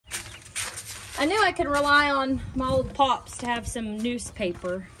I knew I could rely on my old Pops to have some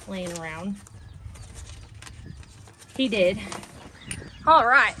newspaper laying around. He did. All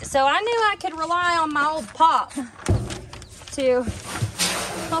right, so I knew I could rely on my old Pop to,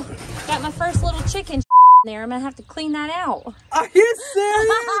 oh, got my first little chicken there. I'm gonna have to clean that out. Are you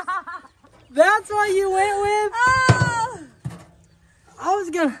serious? That's what you went with? Oh! I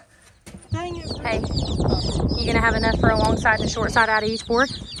was gonna, dang it. Hey, you gonna have enough for a long side and a short side out of each board?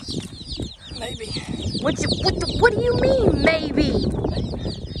 Maybe. What do you mean, maybe?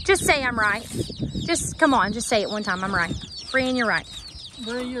 Just say I'm right. Just, come on, just say it one time. I'm right. Brian, you're right.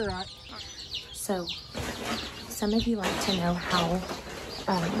 Bro, you're right. So, some of you like to know how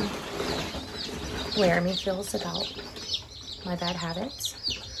Laramie feels about my bad habits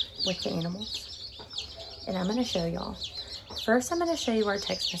with the animals. And I'm gonna show y'all. First, I'm gonna show you our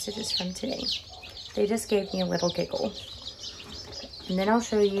text messages from today. They just gave me a little giggle. And then I'll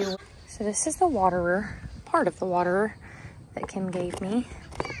show you. So this is the waterer, part of the waterer that Kim gave me.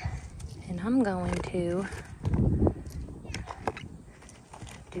 And I'm going to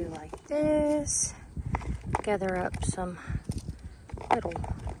do like this, gather up some little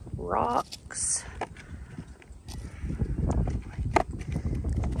rocks.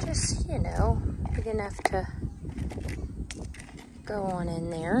 Just, you know, big enough to go on in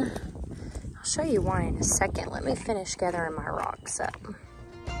there. I'll show you why in a second. Let me finish gathering my rocks up.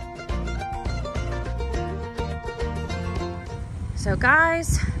 So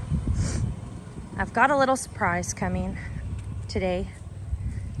guys, I've got a little surprise coming today.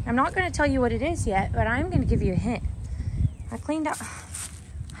 I'm not going to tell you what it is yet, but I'm going to give you a hint. I cleaned out, I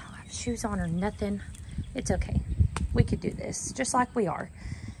don't have shoes on or nothing. It's okay. We could do this just like we are.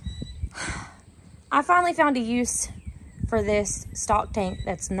 I finally found a use for this stock tank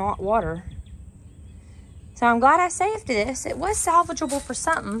that's not water. So I'm glad I saved this. It was salvageable for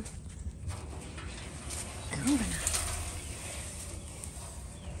something. And I'm gonna,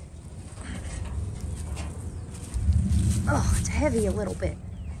 oh, it's heavy a little bit.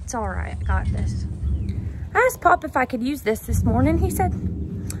 It's all right, I got this. I asked Pop if I could use this morning. He said,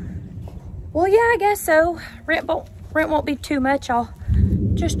 well, yeah, I guess so. Rent won't be too much. I'll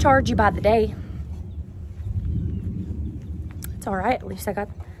just charge you by the day. It's all right, at least I got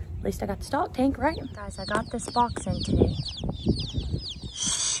the stock tank, right? Guys, I got this box in today.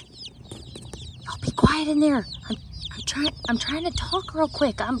 Shh, y'all be quiet in there. I'm trying to talk real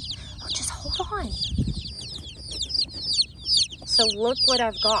quick. Just hold on. So look what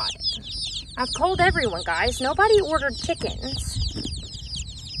I've got. I've told everyone, guys, nobody ordered chickens.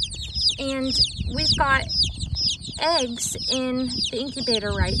 And we've got eggs in the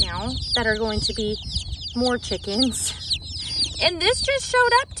incubator right now that are going to be more chickens. And this just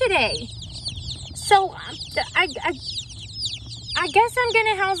showed up today. So I guess I'm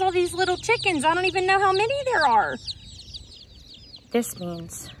gonna house all these little chickens. I don't even know how many there are. This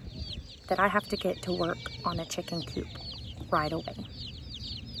means that I have to get to work on a chicken coop right away.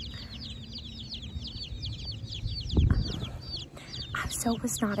 I so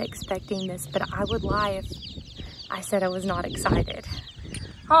was not expecting this, but I would lie if I said I was not excited.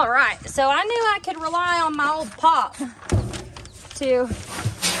 All right, so I knew I could rely on my old Pop to,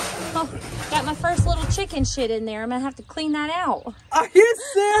 oh, got my first little chicken shit in there. I'm gonna have to clean that out. Are you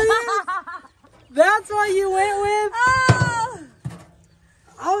serious? That's what you went with? Oh!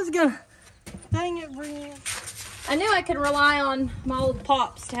 I was gonna, dang it, Brian. I knew I could rely on my old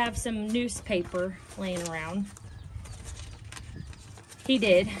Pops to have some newspaper laying around. He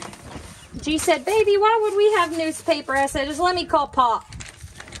did. G said, baby, why would we have newspaper? I said, just let me call Pop.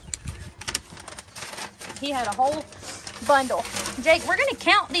 He had a whole bundle. Jake, we're gonna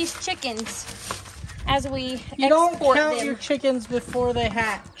count these chickens as we You don't export count them. your chickens before they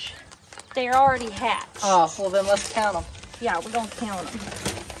hatch. They're already hatched. Oh, well then let's count them. Yeah, we're gonna count them.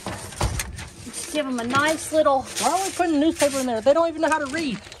 Just give them a nice little... Why are we putting newspaper in there? They don't even know how to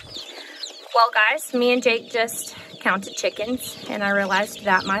read. Well, guys, me and Jake just counted chickens, and I realized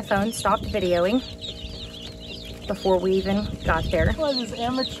that my phone stopped videoing before we even got there. What is this,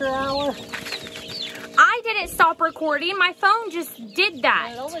 amateur hour? I didn't stop recording. My phone just did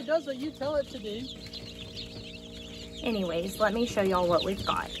that. It only does what you tell it to do. Anyways, let me show y'all what we've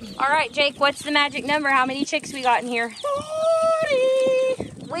got. All right, Jake, what's the magic number? How many chicks we got in here?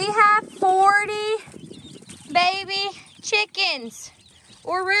 40! We have 40 baby chickens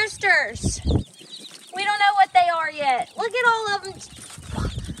or roosters. We don't know what they are yet. Look at all of them.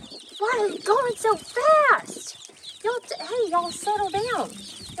 Why are they going so fast? Hey, y'all settle down.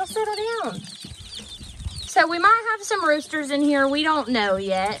 Y'all settle down. So we might have some roosters in here. We don't know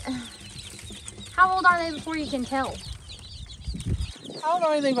yet. How old are they before you can tell? How don't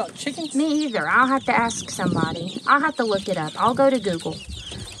know anything about chickens. Me either. I'll have to ask somebody. I'll have to look it up. I'll go to Google.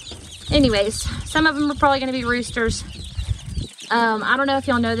 Anyways, some of them are probably going to be roosters. I don't know if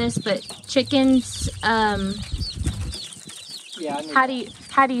y'all know this, but chickens, Yeah, I knew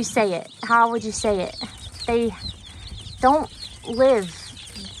how do you say it? How would you say it? They don't live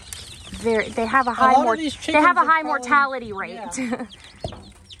very, they have a high mortality rate.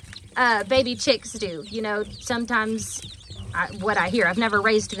 Yeah. Baby chicks do. You know, sometimes what I hear, I've never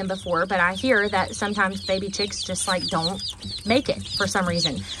raised them before, but I hear that sometimes baby chicks just like don't make it for some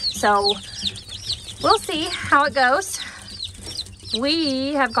reason. So we'll see how it goes.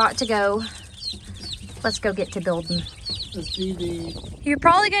 We have got to go. Let's go get to building. Let's do the... You're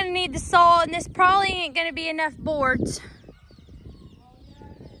probably going to need the saw, and this probably ain't going to be enough boards.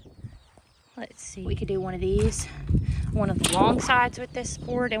 Let's see. We could do one of these. One of the long sides with this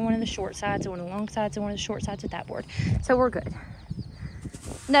board, and one of the short sides, and one of the long sides, and one of the short sides with that board. So we're good.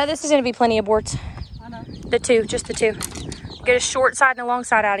 No, this is going to be plenty of boards. I know. The two, just the two. Get a short side and a long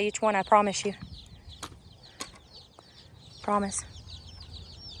side out of each one, I promise you. Promise.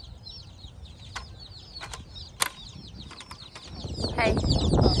 Hey,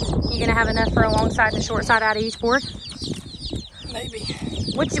 you gonna have enough for a long side and a short side out of each board? Maybe.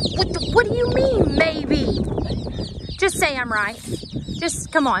 What do you mean, maybe? Just say I'm right.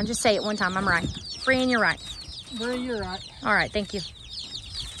 Just, come on, just say it one time. I'm right. Brian, you're right. Brian, you're right. All right, thank you.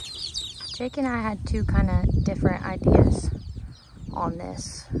 Jake and I had two kind of different ideas on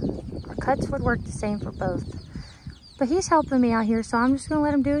this. Our cuts would work the same for both. But he's helping me out here, so I'm just gonna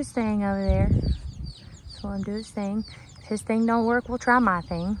let him do his thing over there. So let him do his thing. If his thing don't work, we'll try my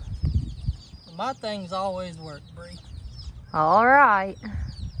thing. My things always work, Bree. All right.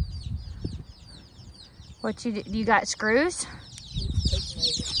 What you got screws?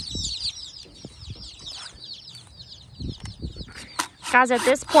 Guys, at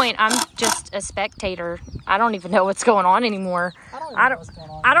this point, I'm just a spectator. I don't even know what's going on anymore. I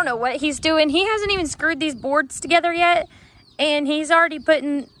don't know what he's doing. He hasn't even screwed these boards together yet, and he's already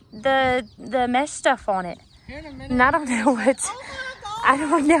putting the mesh stuff on it. Here in a minute. And I don't know what's. Oh my God. I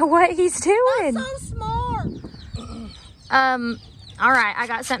don't know what he's doing. That's so smart. All right, I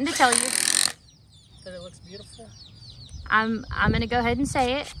got something to tell you. That it looks beautiful. I'm gonna go ahead and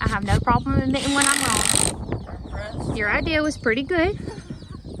say it. I have no problem admitting when I'm wrong. Your idea was pretty good.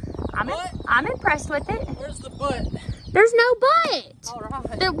 I'm impressed with it. Where's the butt? There's no butt. All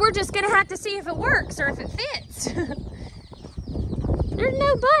right. We're just gonna have to see if it works or if it fits. There's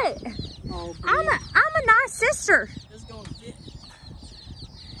no butt. Oh, I'm a nice sister. It's gonna fit.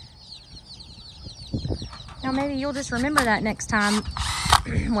 Now maybe you'll just remember that next time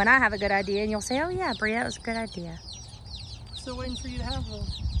when I have a good idea, and you'll say, "Oh yeah, Brie, that was a good idea." Still waiting for you to have one.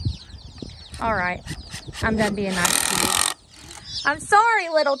 All right, I'm done being nice to you. I'm sorry,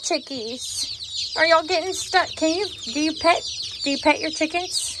 little chickies. Are y'all getting stuck? Do you pet your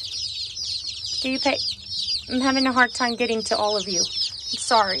chickens? I'm having a hard time getting to all of you. I'm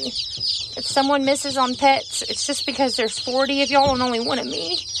sorry. If someone misses on pets, it's just because there's 40 of y'all and only one of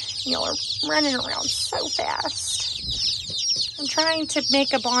me. Y'all are running around so fast. I'm trying to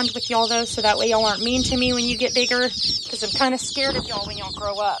make a bond with y'all though, so that way y'all aren't mean to me when you get bigger, because I'm kind of scared of y'all when y'all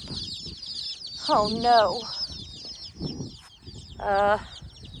grow up. Oh no.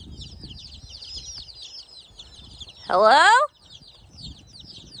 Hello?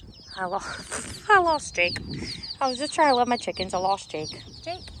 I lost Jake. I was just trying to love my chickens. I lost Jake.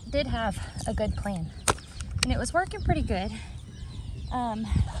 Jake did have a good plan, and it was working pretty good.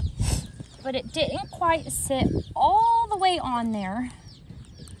 But it didn't quite sit all the way on there.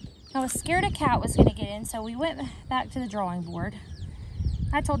 I was scared a cat was gonna get in, so we went back to the drawing board.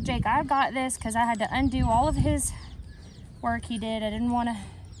 I told Jake I've got this because I had to undo all of his work he did. I didn't want him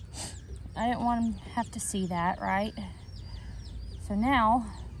to have to see that, right? So now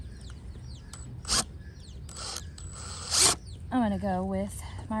I'm gonna go with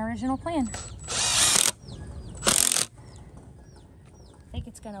my original plan. I think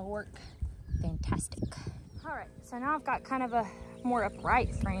it's gonna work fantastic. All right, so now I've got kind of a more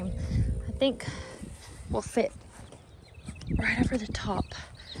upright frame. I think will fit right over the top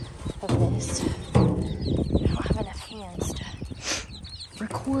of this. I don't have enough hands to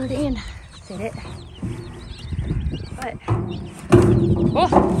record and fit it. But,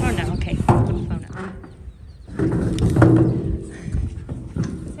 oh no, okay, put the phone up.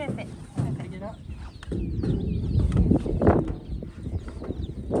 It's gonna fit. Pick it up.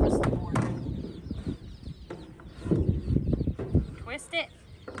 Twist the board. Twist it.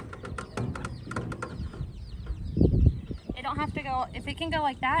 It don't have to go, if it can go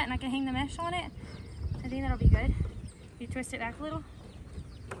like that and I can hang the mesh on it, I think that'll be good. You twist it back a little.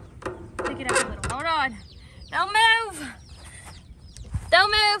 it up a little. Hold on. Don't move.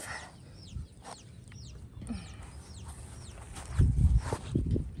 Don't move.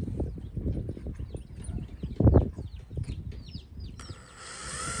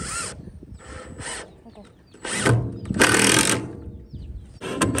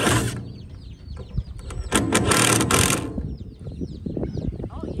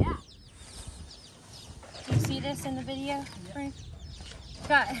 In the video, Frank.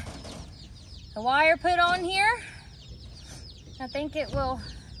 Got the wire put on here. I think it will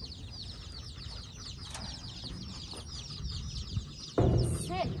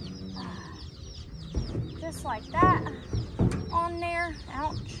sit just like that on there.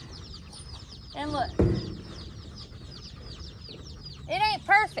 Ouch. And look, it ain't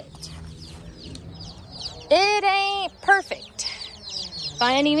perfect. It ain't perfect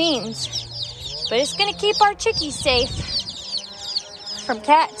by any means. But it's gonna keep our chickies safe from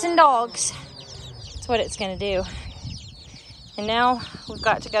cats and dogs. That's what it's gonna do. And now we've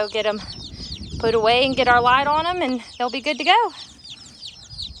got to go get them put away and get our light on them, and they'll be good to go.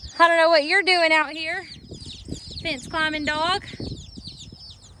 I don't know what you're doing out here, fence climbing dog.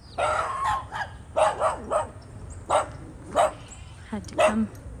 Had to come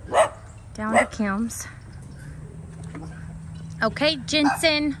down to Kim's. Okay,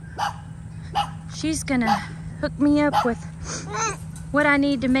 Jensen. She's gonna hook me up with what I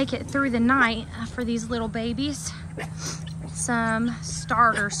need to make it through the night for these little babies. Some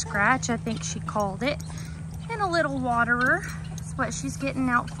starter scratch, I think she called it, and a little waterer. That's what she's getting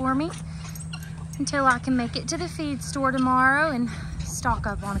out for me until I can make it to the feed store tomorrow and stock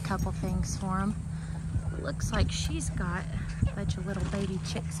up on a couple things for them. Looks like she's got a bunch of little baby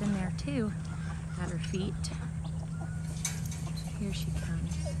chicks in there too at her feet. Here she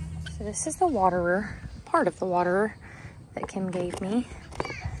comes. So this is the waterer, part of the waterer that Kim gave me.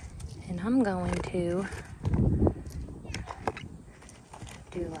 And I'm going to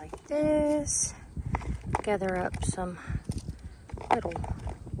do like this, gather up some little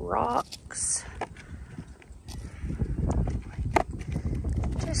rocks.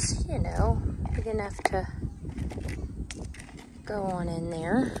 Just, you know, big enough to go on in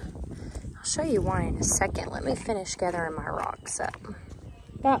there. I'll show you why in a second. Let me finish gathering my rocks up.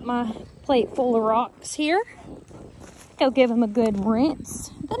 Got my plate full of rocks here. Go give them a good rinse.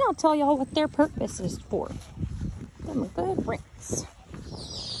 Then I'll tell y'all what their purpose is for. Give them a good rinse.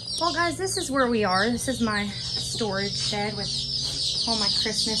 Well guys, this is where we are. This is my storage shed with all my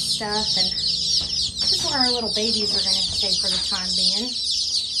Christmas stuff, and this is where our little babies are gonna stay for the time being.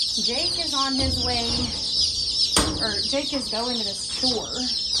 Jake is on his way, or Jake is going to the store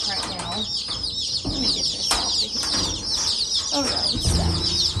right now. Let me get this off of here. Oh no, it's stuck.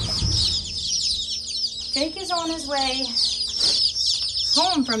 Jake is on his way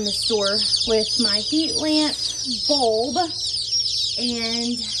home from the store with my heat lamp, bulb,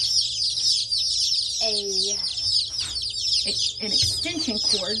 and an extension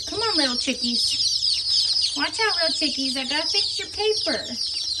cord. Come on, little chickies. Watch out, little chickies. I gotta fix your paper.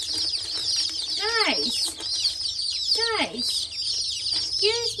 Guys.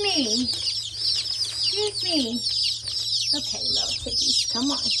 Excuse me. Okay, little chickies,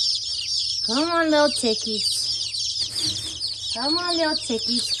 come on. Come on, little chickies. Come on, little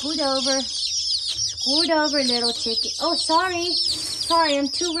chickies. Scoot over. Scoot over, little chickie. Oh, sorry. Sorry, I'm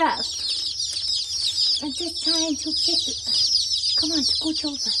too rough. I'm just trying to fix it. Come on, scoot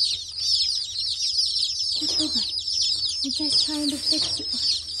over. Scoot over. I'm just trying to fix you.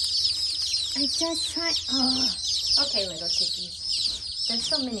 Oh. Okay, little chickies. There's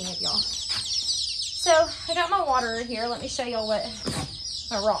so many of y'all. So, I got my water here. Let me show y'all what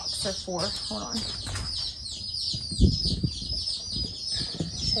my rocks are for. Hold on.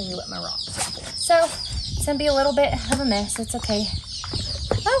 Show you what my rocks are for. So, it's going to be a little bit of a mess. It's okay.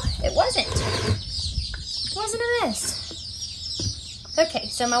 Oh, it wasn't. It wasn't a mess. Okay,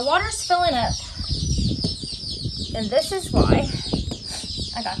 so my water's filling up. And this is why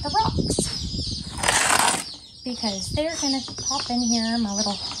I got the rocks. Because they're going to pop in here, my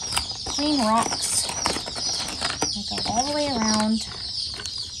little clean rocks. They go all the way around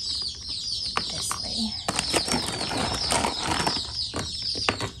this way.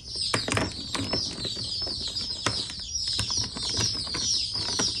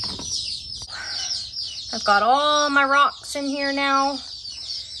 I've got all my rocks in here now,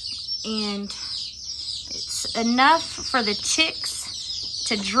 and it's enough for the chicks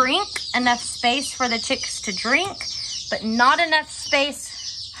to drink, enough space for the chicks to drink, but not enough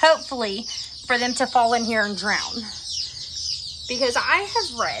space, hopefully, for them to fall in here and drown. Because I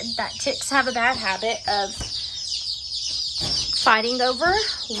have read that chicks have a bad habit of fighting over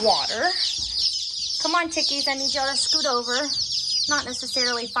water. Come on, chickies, I need y'all to scoot over. Not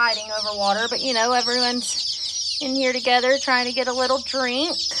necessarily fighting over water, but you know, everyone's in here together trying to get a little drink.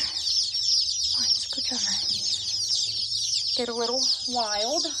 Come on, scooch over. Get a little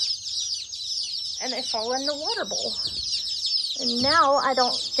wild. And they fall in the water bowl. And now I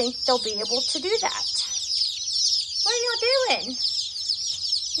don't think they'll be able to do that. What are y'all doing?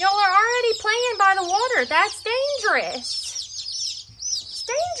 Y'all are already playing by the water. That's dangerous. It's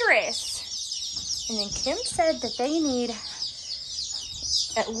dangerous. And then Kim said that they need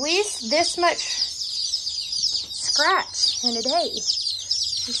at least this much scratch in a day.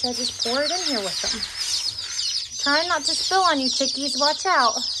 She said just pour it in here with them. Trying not to spill on you, chickies. Watch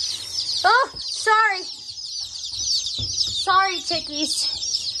out. Oh, sorry. Sorry,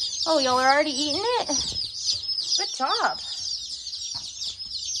 chickies. Oh, y'all are already eating it? Good job.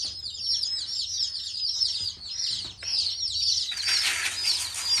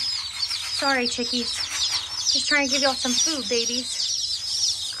 Sorry, chickies. Just trying to give y'all some food,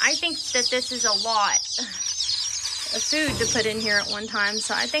 babies. I think that this is a lot of food to put in here at one time,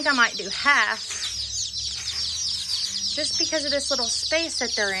 so I think I might do half. Just because of this little space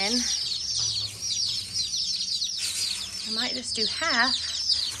that they're in. I might just do half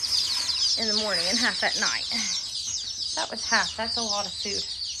in the morning and half at night. That was half. That's a lot of food.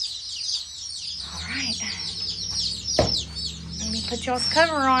 All right. Let me put y'all's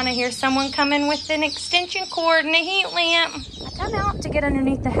cover on. I hear someone coming with an extension cord and a heat lamp. I come out to get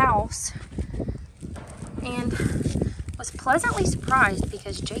underneath the house and was pleasantly surprised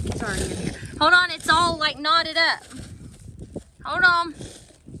because Jake is already in here. Hold on, it's all like knotted up. Hold on.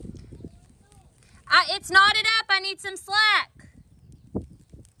 It's knotted up. I need some slack.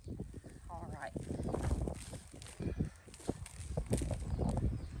 All right.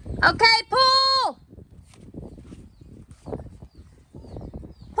 Okay, pull.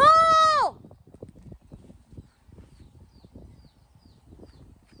 Pull.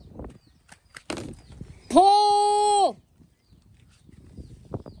 Pull.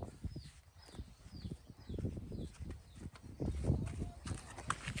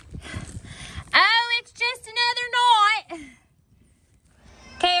 Oh, it's just another knot.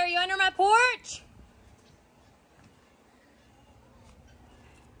 Okay, are you under my porch?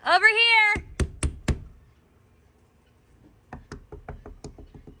 Over here.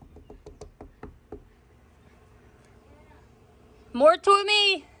 More toward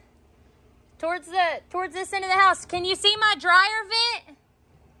me. Towards this end of the house. Can you see my dryer vent?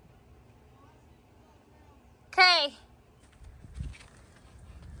 Okay.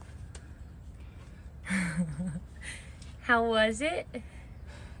 How was it?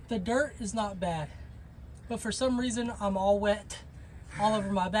 The dirt is not bad, but for some reason I'm all wet all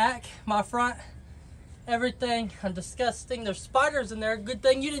over my back, my front, everything. I'm disgusting. There's spiders in there. Good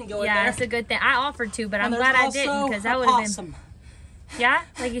thing you didn't go in there. Yeah, that's a good thing. I offered to, but I'm glad I didn't because that would have been. Yeah,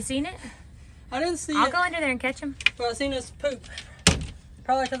 like you seen it? I didn't see it. I'll go under there and catch him. But I seen his poop.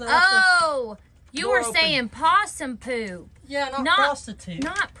 Probably because you were saying possum poop. Yeah, not prostitute.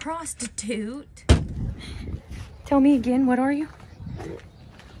 Not prostitute. Tell me again, what are you?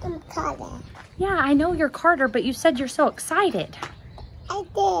 I'm Carter. Yeah, I know you're Carter, but you said you're so excited. I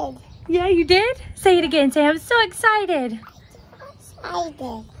did. Yeah, you did? Say it again. Say, I'm so excited.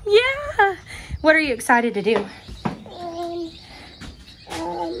 Excited. Yeah. What are you excited to do?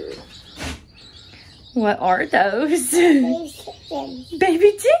 What are those? Baby chickens.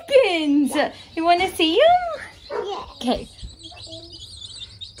 Baby chickens. You want to see them? Yeah. Okay.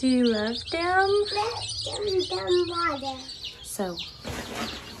 Do you love them? Let them water. So,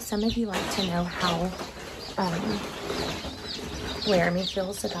 some of you like to know how Laramie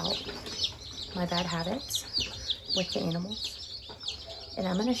feels about my bad habits with the animals. And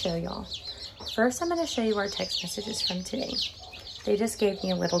I'm going to show y'all. First, I'm going to show you our text messages from today. They just gave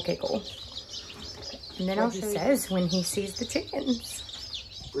me a little giggle. And then he says when he sees the chickens.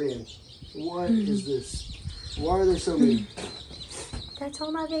 Brian, what is this? Why are there so many? That's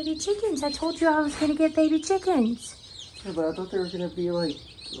all my baby chickens. I told you I was going to get baby chickens. Yeah, but I thought there were going to be like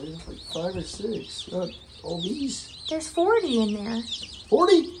 5 or 6. Not all these. There's 40 in there.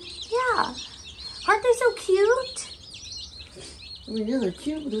 40? Yeah. Aren't they so cute? I mean, yeah, they're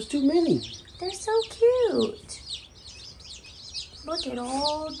cute, but there's too many. They're so cute. Look at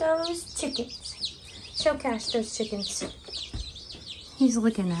all those chickens. Show Cash those chickens. He's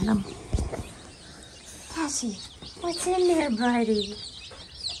looking at them. Cassie, what's in there, buddy?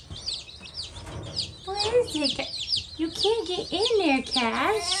 What is it? You can't get in there,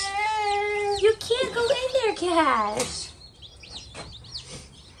 Cash. You can't go in there, Cash.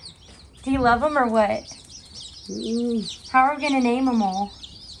 Do you love them or what? How are we gonna name them all?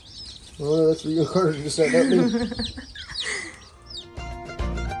 Oh, that's what you're going to decide, not me.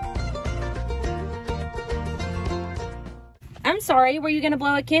 I'm sorry, were you gonna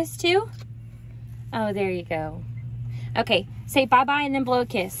blow a kiss too? Oh, there you go. Okay, say bye-bye and then blow a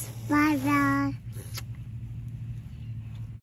kiss. Bye-bye.